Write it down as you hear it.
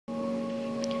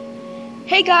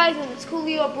Hey guys, and it's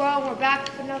Coolio Bro, and we're back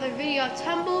with another video of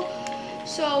Tumble.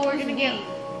 So we're gonna get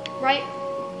right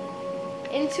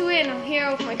into it, and I'm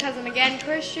here with my cousin again,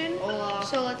 Christian. Hola.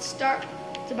 So let's start.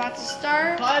 It's about to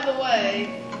start. By the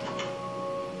way,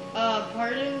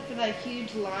 pardon for that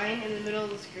huge line in the middle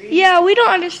of the screen. Yeah, we don't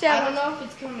I understand. don't know if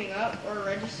it's coming up or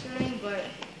registering, but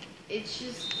it's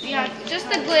just Just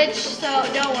a glitch, so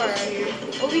don't worry.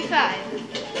 We'll be fine.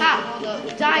 Ha! Hold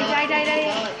up. Die.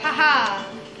 Haha.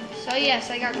 So yes,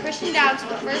 I got Christian down to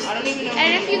the first. I don't even know.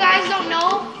 And if you guys don't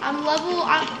know, I'm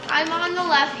on the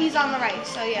left, he's on the right.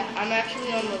 So yeah. I'm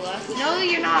actually on the left. No,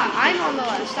 you're not. I'm on the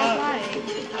left. Stop lying.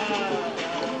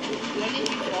 When did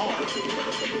you fall?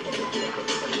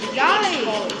 Die.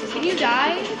 Can you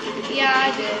die? Yeah,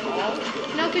 I did.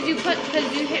 No, because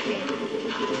you hit me.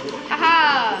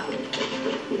 Haha.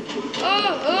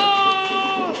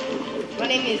 Oh. My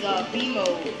name is Bimo.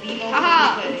 Bimo.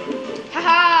 Haha.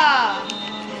 Haha.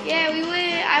 Yeah, we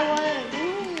win. I won.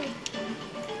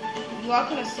 Woo. You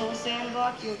walk in a soul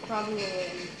sandbox, you'll probably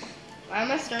win. Why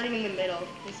am I starting in the middle?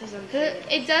 This is unfair.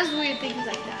 It does weird things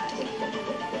like that. I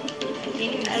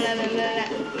can't even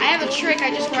I have a trick. I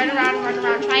just run around,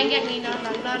 try and get me. No.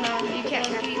 You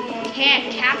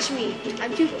can't catch me.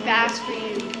 I'm too fast for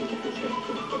you.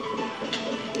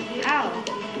 Ow.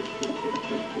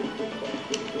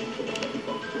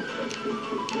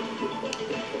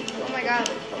 Oh my god.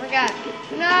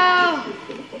 No!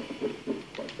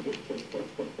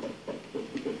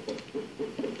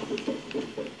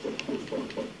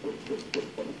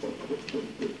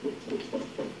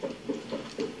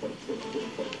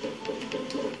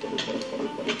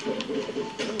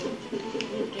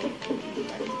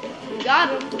 Got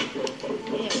him.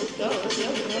 Yeah, let's go.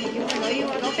 You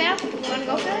wanna go, fam?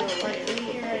 Right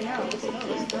here, right now. Let's go.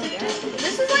 Let's throw down.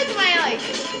 This is like my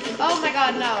oh my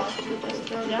god, no. Let's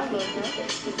throw down, little bro.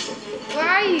 Where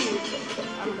are you?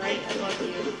 I'm right above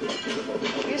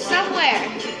you. You're somewhere.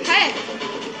 Hey.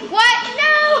 What?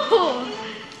 No!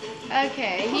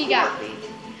 Okay, he got me.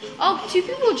 Oh, 2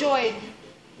 people joined.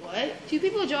 What? 2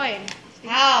 people joined.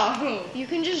 How? You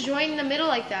can just join in the middle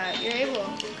like that. You're able.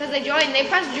 Because they joined. They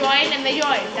press join and they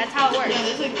join. That's how it works. Yeah,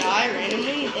 there's a guy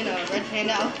randomly in a red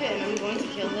panda outfit, and I'm going to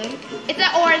kill him. It's an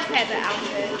orange panda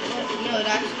outfit. No, it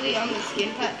actually on the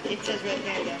skin cut it says red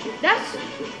panda. That's...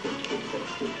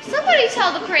 Somebody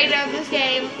tell the creator of this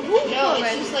game. No,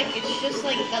 it's just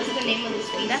like that's the name of the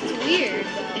species. That's weird.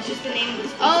 It's just the name of the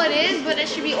species. Oh, it is, but it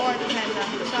should be orange panda.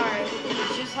 Sorry.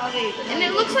 It's just how they. And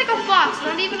it looks like a fox,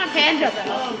 not even a panda though.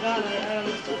 Oh god, I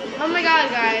understand. Oh my god,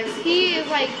 guys. He is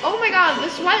like, oh my god,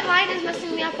 this white line is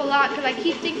messing me up a lot because I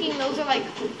keep thinking those are like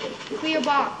clear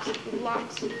blocks.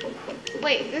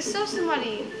 Wait, there's still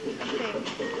somebody, I think.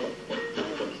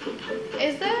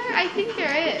 Is there? I think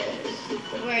there is.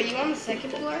 Where, are you on the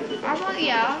 2nd floor? I'm on,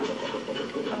 yeah.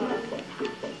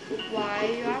 Why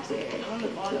are you asking? I'm on the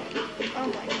bottom. Oh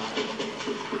my god.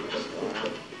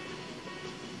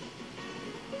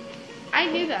 I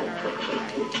knew that already.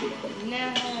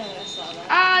 Nah, I saw that.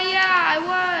 Oh yeah, I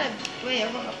won. Wait,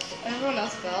 everyone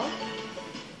else fell?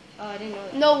 Oh, I didn't know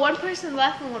that. No, 1 person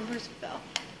left and 1 person fell.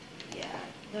 Yeah,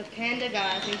 the panda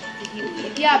guy, I think, did he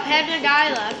leave? Yeah, panda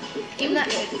guy left. He was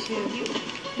good too.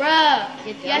 Bruh.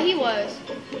 Yeah, he was.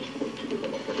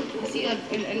 I see an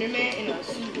Enderman in a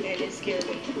suit, and it scared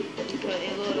me. Because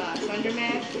it looked like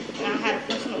Slenderman, and I had a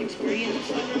personal experience with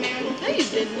Slenderman. No, you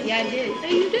didn't. Yeah, I did. No,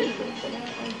 you didn't. Yeah,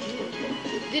 I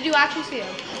did. Did you actually see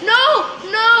him? No!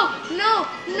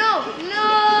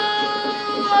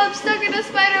 I'm stuck in a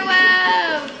spider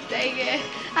web. Dang it.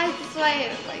 I have to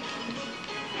swipe. Like.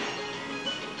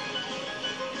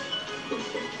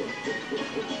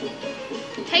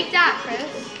 Take that,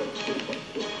 Chris.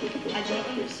 I don't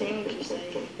understand what you're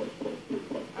saying.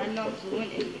 I'm not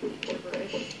fluent in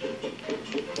gibberish.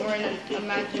 Or in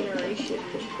imagination.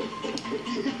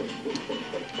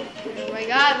 Oh my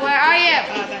god, where are you?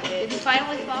 That hit. Did you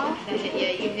finally fall? That hit,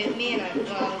 yeah, you hit me and I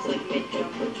was like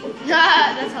mid-jump.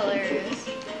 That's hilarious.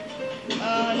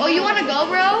 Oh, you wanna go,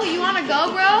 bro?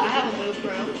 I have a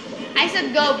GoPro. I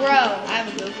said go, bro. I have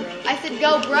a GoPro. I said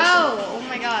go, bro. Oh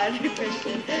my god,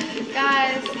 Christian.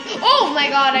 Guys. Oh my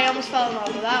god, I almost fell in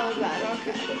lava. That was bad.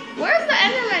 Okay. Where's the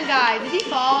Enderman guy? Did he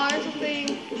fall or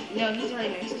something? No, he's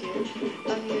right next to you.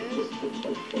 Oh, he is?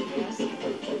 Yes.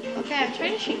 Okay, I'm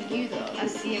trying to shoot you though. I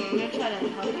see him. I'm gonna try to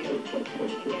help you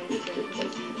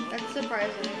against him. That's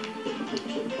surprising.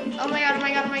 Oh my god.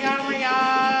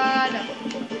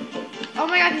 Oh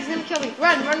my god, he's gonna kill me.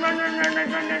 Run.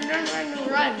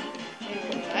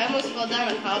 I almost fell down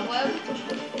a cobweb.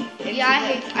 Yeah, I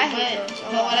hate those.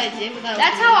 But what I did was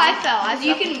That's how I felt.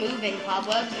 You can move in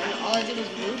cobwebs, and all I did was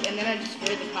move, and then I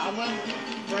destroyed the cobweb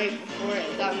right before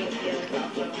it got me to the other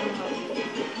cobweb.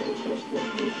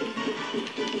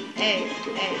 Hey,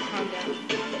 calm down.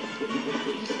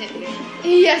 You just hit me.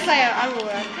 Yes, I am. I'm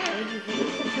aware.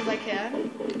 Because I can.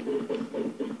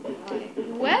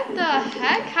 What the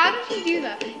heck? How did he do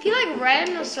that? He like ran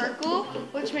in a circle,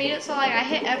 which made it so like I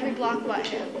hit every block but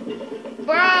him.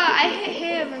 Bruh, I hit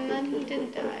him and then he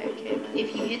didn't die. Okay. Then.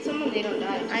 If you hit someone, they don't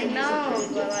die. I know,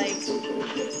 but like.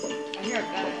 I hear a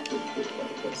bat.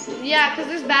 Yeah, because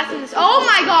there's bats in this. Oh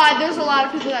my god, there's a lot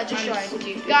of people that just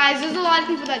joined. Guys, there's a lot of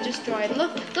people that just joined.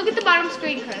 Look at the bottom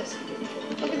screen, Chris.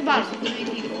 Look at the bottom. 3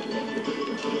 people.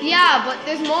 Yeah, but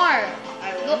there's more.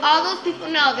 All those people,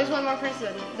 no, there's one more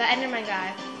person. The Enderman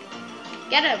guy.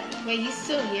 Get him. Wait, he's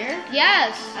still here?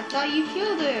 Yes. I thought you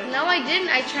killed him. No, I didn't.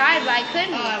 I tried, but I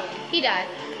couldn't. Oh, I won. He died.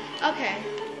 Okay.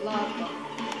 Lava.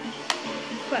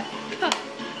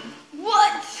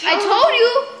 What? I told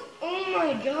you. Oh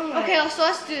my god. Okay, so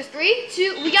let's do this. 3,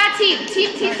 2, we got team.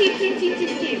 Team.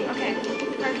 Okay,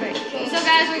 perfect. So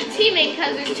guys, we're teaming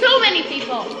because there's too many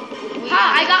people.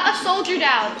 Ha, I got a soldier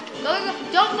down.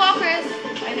 Don't fall, Chris.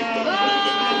 I know.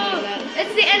 Oh,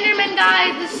 it's the Enderman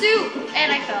guy, the suit.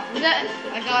 And I fell.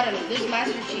 I got him. There's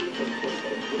Master Chief.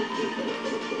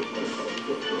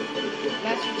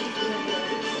 Master Chief is over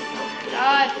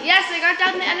there. Yes, I got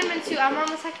down the Enderman suit. I'm on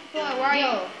the second floor. Where are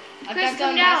you? Chris,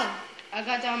 come down. I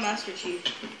got down Master Chief.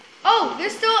 Oh,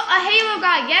 there's still a Halo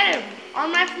guy. Get him. On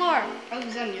my floor. Oh,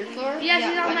 he's on your floor? Yes,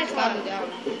 he's on my floor. I got him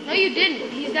down. No, you didn't.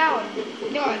 He's down.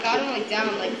 No, I got him like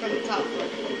down, like from the top floor.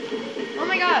 Oh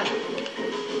my god.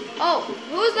 Oh,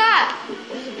 who's that?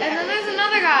 And then there's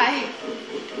another guy.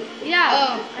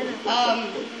 Yeah. Oh,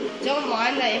 don't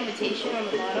mind that invitation on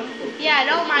the bottom. Yeah, I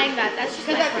don't mind that. That's just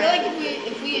because I feel like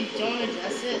if we don't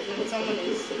address it, then someone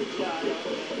is no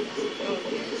one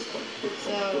cares.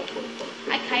 So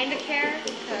I kind of care.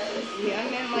 Yeah, I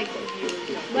mean like the viewers.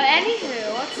 But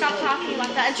anywho, let's stop talking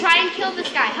about that and try and kill this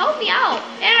guy. Help me out.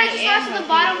 And I just got to the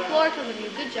bottom floor because of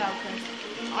you. Good job, Chris.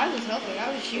 I was helping.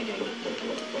 I was shooting.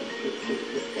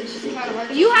 It's just kind of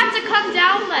hard. You have to come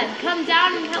down, then. Come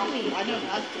down and help me. I don't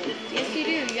have to. Yes, you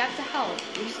do. You have to help.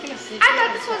 I'm just gonna sit. I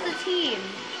thought this was a team.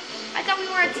 I thought we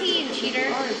were a team,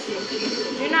 cheater. You are a team,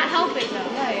 cheater. You're not helping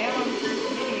though. Yeah, I am. I'm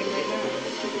hitting him right now.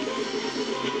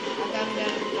 I got him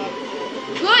down at the bottom.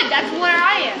 Good. That's where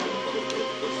I am.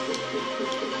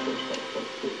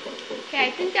 Okay,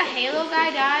 I think the Halo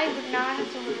guy died, but now I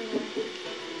have to look at him.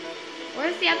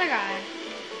 Where's the other guy?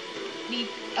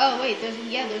 Oh wait, there's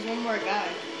one more guy.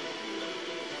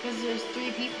 Because there's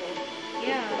 3 people.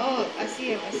 Yeah. Oh, I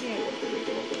see him. He's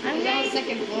on the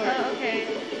second floor. Oh, okay.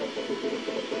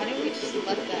 How did we just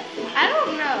let that? I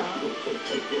don't know.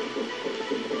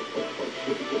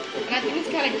 And I think it's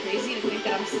kind of crazy to think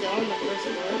that I'm still on the first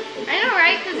floor. I know,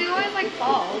 right? Because you always like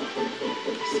fall.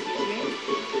 Excuse me?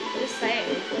 Just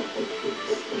saying.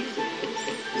 Excuse me.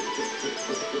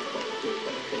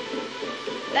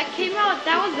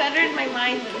 That was better in my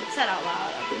mind than it said out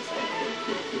loud. I'm just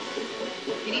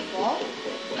saying. Did he fall?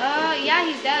 Yeah,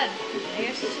 he's dead. I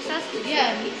guess it's just us.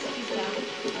 Yeah, he's down.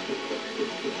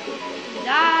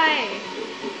 Die.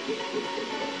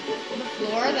 The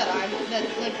floor that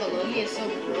like below me is so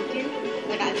broken.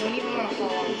 Like I don't even want to fall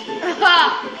onto it.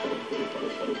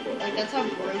 Like that's how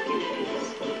broken it is.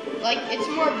 Like it's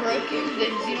more broken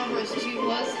than Xenoverse 2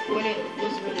 was when it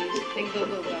was released. Than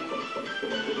Go-Go Gun.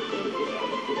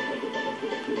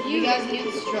 You guys knew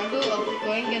the struggle of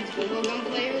going against Go-Go Gun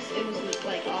players? It was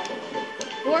like awful.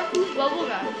 Who's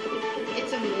Bubblegum?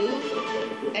 It's a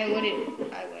move, and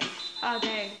I win. Oh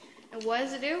dang. And what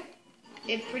does it do?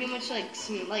 It pretty much like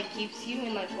keeps you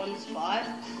in like one spot,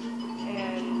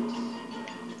 and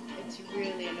it's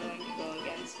really annoying to go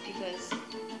against because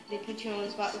they put you in one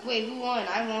spot. Wait, who won?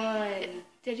 I won.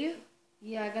 Did you?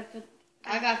 Yeah,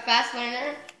 I got Fast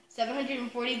Learner,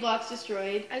 740 blocks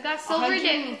destroyed. I got Silver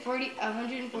Digger.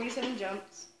 147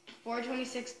 jumps,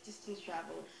 426 distance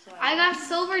traveled. So I got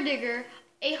Silver Digger,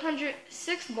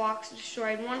 806 blocks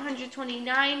destroyed,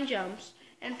 129 jumps,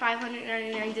 and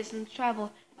 599 distance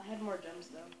travel. I had more jumps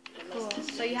though. Cool.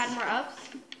 So you had more ups?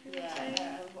 Yeah,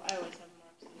 I always have more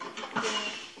ups.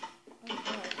 Yeah.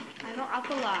 I don't up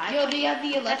a lot. Yo, they have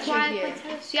the electric That's why here. I play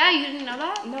tennis. Yeah, you didn't know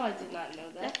that? No, I did not know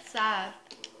that. That's sad.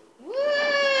 Woo!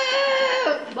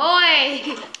 Boy,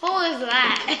 what was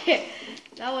that?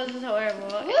 That was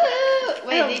horrible. Woo!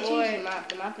 Wait, Oh, they boy. changed the map.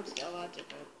 The map looks a lot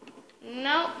different.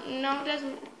 No, it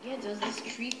doesn't. Yeah, it does. This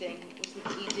tree thing.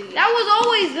 That was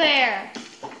always there.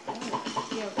 Oh,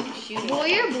 yo, he's shooting. Boy,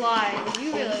 you're blind.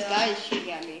 You really This are. guy is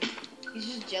shooting at me.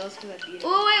 He's just jealous because I beat him.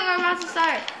 Oh wait, we're about to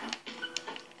start.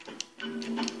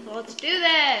 So let's do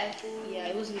this. Yeah,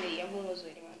 it was me. Everyone was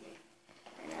waiting on me.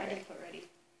 I didn't put ready.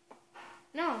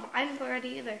 No, I didn't put ready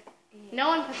either. No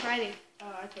one puts ready.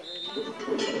 Oh, I put ready.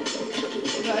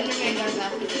 The Enderman guys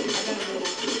after this. I gotta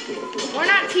go. We're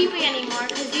not teaming anymore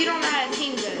because you don't know how to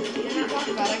team good. What are you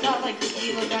talking about? I got like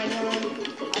Halo guys on.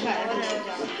 I got everyone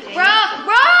down.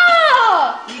 Bro!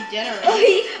 You dinner.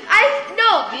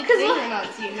 Because You're not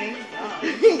teaming.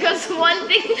 because one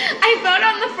thing I fell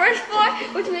down the first floor,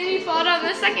 which made me fall down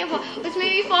the second floor, which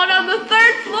made me fall down the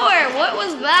third floor. What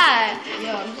was that?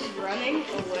 Yo, I'm just running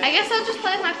away. I guess I'll just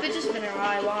play with my fidget spinner while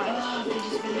I watch.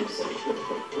 Fidget spinners.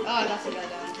 Oh, I got some guy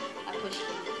down. I pushed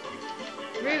him.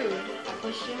 Rude. I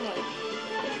pushed him like.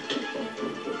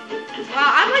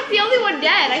 Wow, I'm like the only one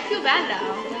dead. I feel bad now.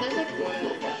 No, there's like one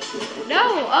of them.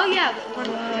 No. Oh yeah.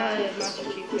 Master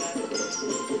Chief guy.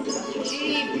 Master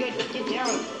Chief, get down.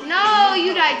 No,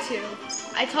 you died too.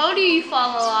 I told you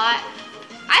fall a lot.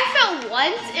 I fell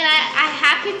once and I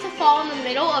happened to fall in the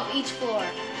middle of each floor.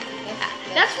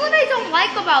 That's what I don't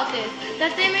like about this.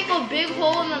 That they make a big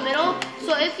hole in the middle.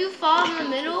 So if you fall in the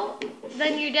middle,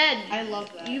 then you're dead. I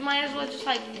love that. You might as well just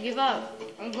like give up.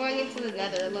 I'm going into the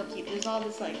nether. Look, there's all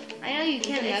this like. I know you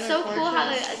can. It's so cool how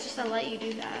they just let you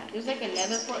do that. There's like a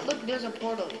nether portal. Look, there's a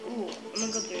portal. Ooh, I'm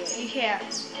gonna go through it. You can't.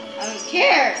 I don't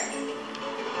care.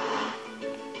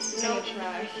 No.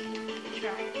 Try.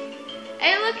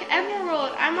 Hey, look,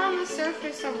 emerald. I'm on the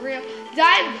surface of real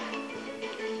diamonds.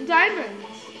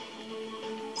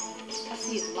 I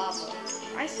see lava.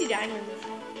 I see diamonds.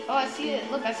 Oh, I see it.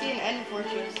 Look, I see an end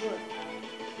fortress. Look.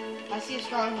 I see a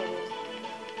stronghold.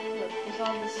 Look, there's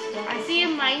all this stuff. I see a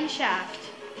mine shaft.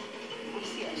 I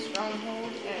see a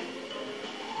stronghold and.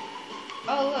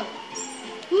 Oh, look.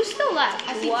 Who's still left?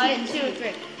 I see 1, two. 2,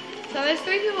 3. So there's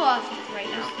 3 people left right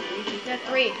now. There are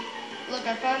 3. Look,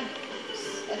 I found.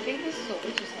 I think this is a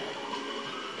witch's hut.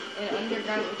 An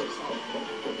underground witch's hut.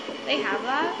 They have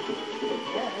that?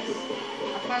 Yes.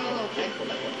 I found a little egg.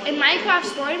 In Minecraft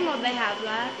story mode, they have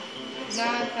that.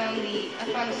 Now I found a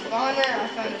spawner. I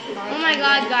found a spawner. Oh my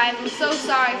god, guys, I'm so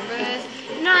sorry for this.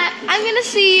 I'm gonna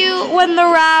see you when the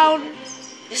round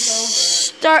It's over.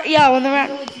 start. Yeah, when the There's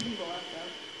round. only 2 people left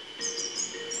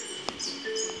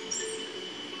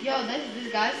though. Yo,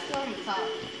 this guy's still on the top.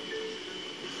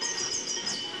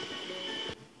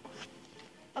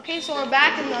 Okay, so we're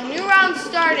back and the new round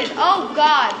started. Oh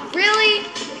god, really?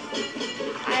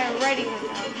 I already went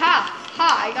down. Ha!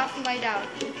 I got somebody down.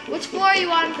 Which floor are you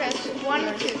on, Chris? 1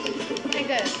 or 2? Okay,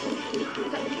 good.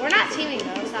 We're not teaming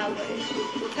though, sadly.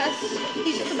 Because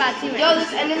he's just a bad teammate. Yo,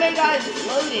 this Enderman guy is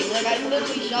floating. Like, I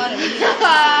literally shot him.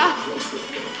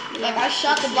 Like, I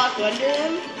shot the block under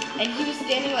him, and he was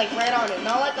standing, like, right on it.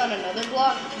 Not, like, on another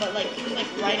block, but, like, he was,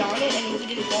 like, right on it, and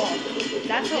he didn't fall.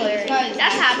 That's hilarious.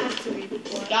 That's happened to me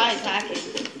before. This guy is hacking.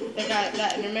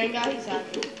 That Enderman guy, he's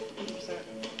hacking. 100%.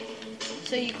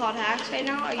 So you called hacks right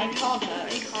now? I called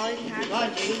hacks. Are you calling hacks? Wow,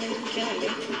 JD, thanks for killing me.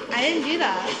 I didn't do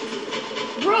that.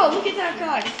 Bro, look at that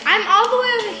guy. I'm all the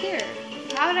way over here.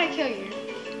 How did I kill you?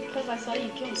 Because I saw you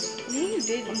kill me. No, you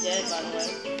did. I'm dead, by the way.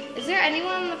 Is there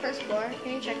anyone on the first floor?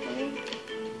 Can you check for me?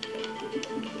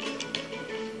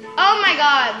 Oh my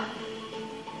god.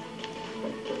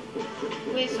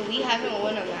 Wait, so we haven't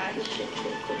won a match?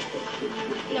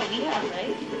 No, we have,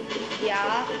 right?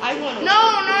 Yeah. I won a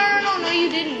No, you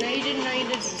didn't. No, you didn't.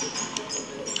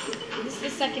 This is the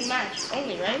second match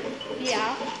only, right?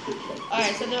 Yeah.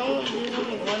 Alright, so there's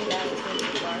only one guy that's going to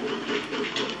far.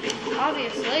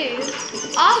 Obviously.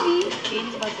 Obvi.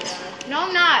 JD's about to die. No,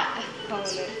 I'm not.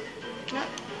 Calling it. No.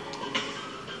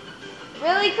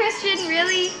 Really, Christian?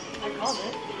 Really? I called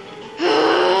it.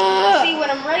 See, when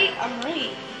I'm right,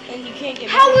 and you can't get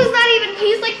How mad. was that even?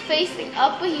 He's like facing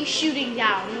up, but he's shooting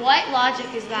down. What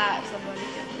logic is that? Somebody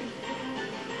tell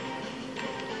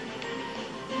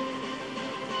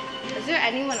me. Is there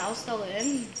anyone else still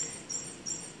in?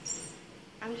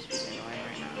 I'm just being annoying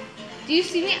right now. Do you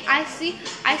see me? I see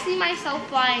myself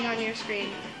flying on your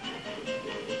screen.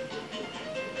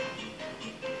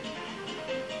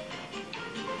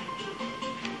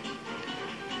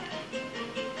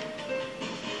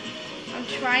 I'm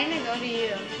trying to go to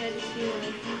you. I'm trying to see you.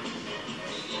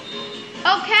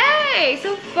 Okay,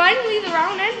 so finally the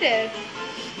round ended.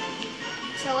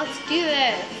 So let's do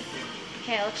this.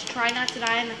 Okay, let's try not to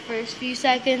die in the first few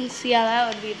seconds. Yeah,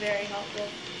 that would be very helpful.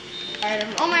 Alright,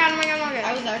 Oh my god.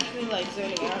 I was actually like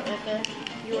zoning out right there.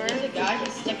 You were? There's a guy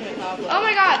who's stuck in a cobweb. Oh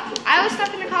my god, I was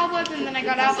stuck in a cobweb and then I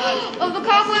got out of the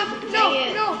cobweb. No.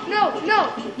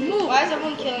 Move. Why is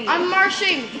everyone killing me? I'm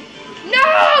marching.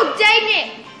 No, dang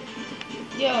it.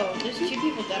 Yo, there's 2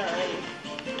 people dead already.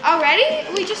 Already?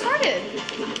 We just started.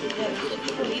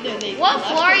 What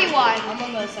floor are you on? I'm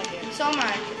on the second. So am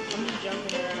I. I'm just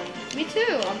jumping around. Me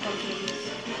too. I'm confused.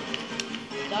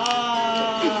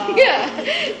 Stop. Yeah.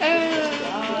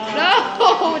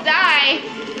 No, die.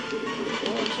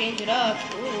 We'll change it up.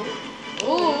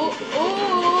 Ooh,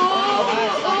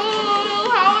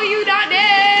 how are you not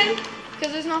dead?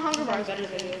 Because there's no hunger bars. Better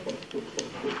than you.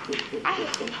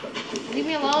 Leave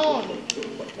me alone.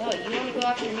 No, you want to go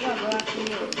after me, I'll go after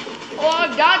you. Oh,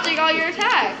 I'm dodging all your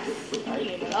attacks. Are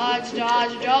you not? Dodge,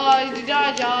 dodge, dodge,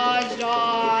 dodge, dodge,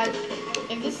 dodge.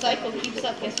 If this cycle keeps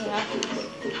up, guess what happens?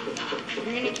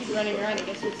 You're gonna keep running around and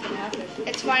guess what's gonna happen?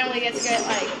 It's finally gets good.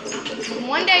 Like,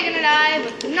 one day gonna die,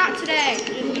 but not today.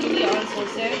 You're literally on so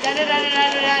sick. Die, die, die,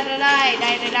 die, die, die,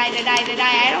 die, die, die, die, die,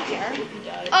 die. I don't care. You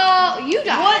died. Oh, you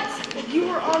died. What? You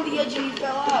were on the edge and you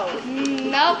fell out.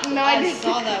 Nope, no, I I didn't.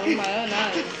 saw that with my own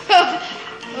eyes.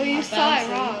 Oh, you I'm saw it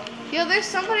bouncing. wrong. Yo, there's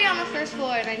somebody on the first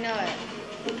floor, and I know it.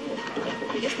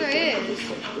 Yes, there is.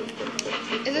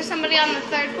 Is there somebody on the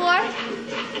third floor?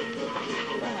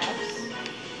 Perhaps.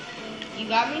 You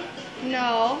got me?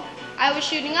 No, I was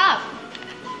shooting up.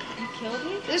 You killed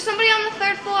me? There's somebody on the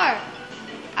third floor.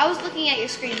 I was looking at your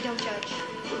screen. Don't judge.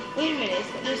 Wait a minute.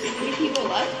 There's 3 people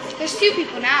left? There's 2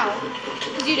 people now,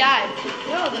 because you died.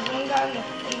 No, there's one guy in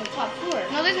the top floor.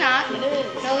 No, there's not. Yeah, there is.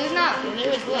 No, there's not. Yeah,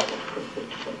 there is. Look.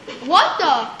 What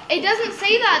the? It doesn't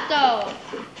say that though.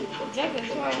 Exactly,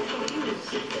 that's why I'm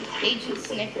confused. Agent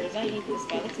Snickers, I hate this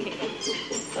guy. Let's kick him.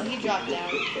 Oh, he dropped down.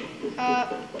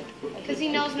 Because he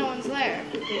knows no one's there.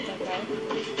 I hate that guy.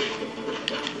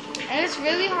 And it's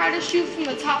really hard to shoot from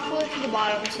the top floor to the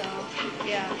bottom, so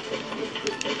yeah.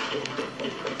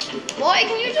 Boy,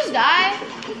 can you just die?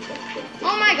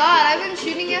 Oh my god, I've been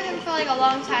shooting at him for like a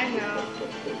long time now.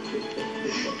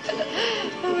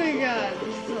 Oh my god,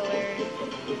 this is hilarious.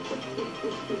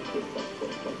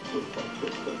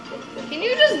 Can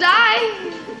you just die?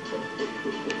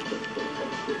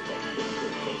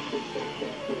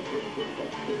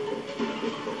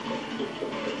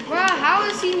 Bruh, how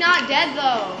is he not dead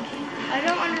though? I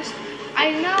don't understand.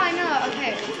 I know.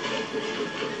 Okay.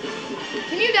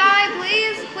 Can you die,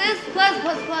 please? Please.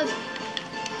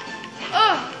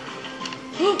 Oh.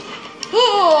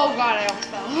 Oh god, I almost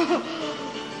fell.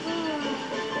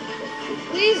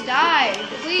 Please die.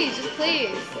 Please, just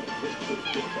please.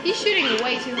 He's shooting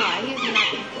way too high. He's not.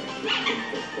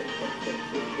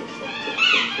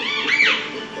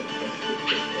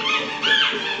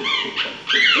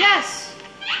 Yes.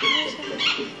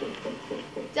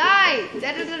 Die.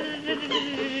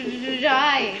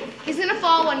 Die. He's gonna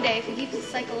fall one day if he keeps the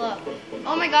cycle up.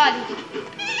 Oh my god.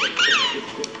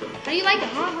 How do you like it?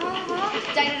 Huh?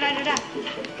 Die.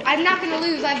 I'm not gonna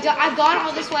lose. I've gone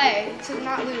all this way to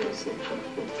not lose.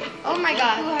 Oh my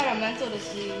god. Who had a mental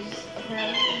disease?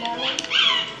 Apparently, that one.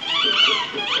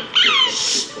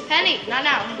 Shh. Penny, not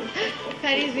now.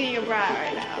 Penny's being a brat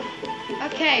right now.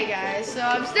 Okay, guys, so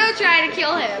I'm still trying to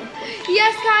kill him.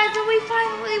 Yes, guys, and we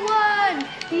finally won!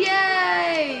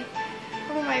 Yay!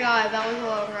 Oh my god, that was a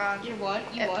long round. You won?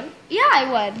 You won? Yeah, I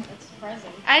won. That's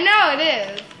surprising. I know, it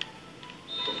is.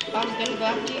 I was gonna go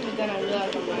after you, but then I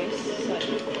realized I'm nice.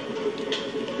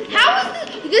 How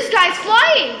is this guy's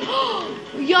flying?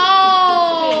 Yo!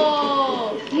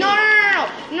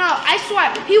 No, I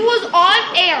swear. He was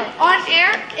on air,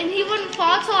 and he wouldn't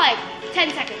fall till like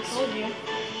 10 seconds. I told you.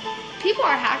 People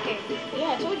are hacking.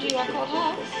 Yeah, I told you I called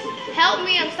hacks. Help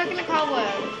me, I'm stuck in a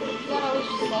cobweb. You thought I was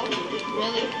just salty.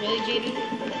 Really, JD?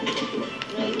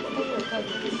 Really? I thought we were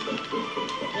cousins.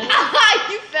 Really?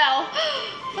 You fell.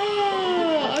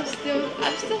 Oh,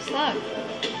 I'm still stuck.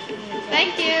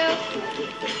 Thank you.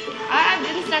 I've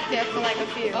been stuck there for like a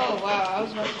few. Oh wow, I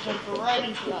was about to jump right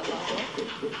into that lava.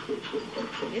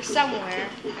 You're somewhere,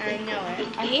 and I know it.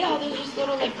 I hate how there's just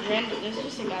little like random, there's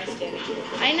just a guy standing here.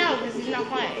 I know, because he's not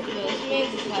playing. So this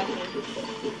man's just hacking.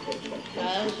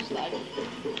 That was just lagging.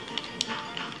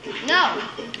 No.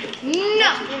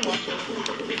 Screen watching.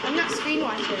 I'm not screen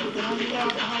watching. Then I'll be down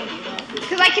behind you, huh?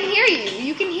 Because I can hear you.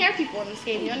 You can hear people in this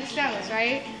game. You understand this,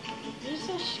 right? You're just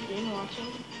so screen watching.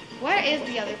 Where is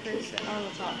the other person? On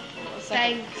the top floor.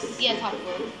 Thanks. Yeah, top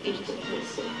floor. Agent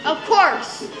Snickers. Of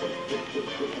course.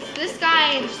 It's this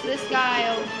guy and just this guy.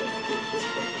 Oh.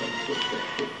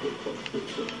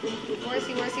 Where is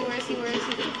he?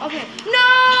 Okay.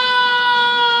 No!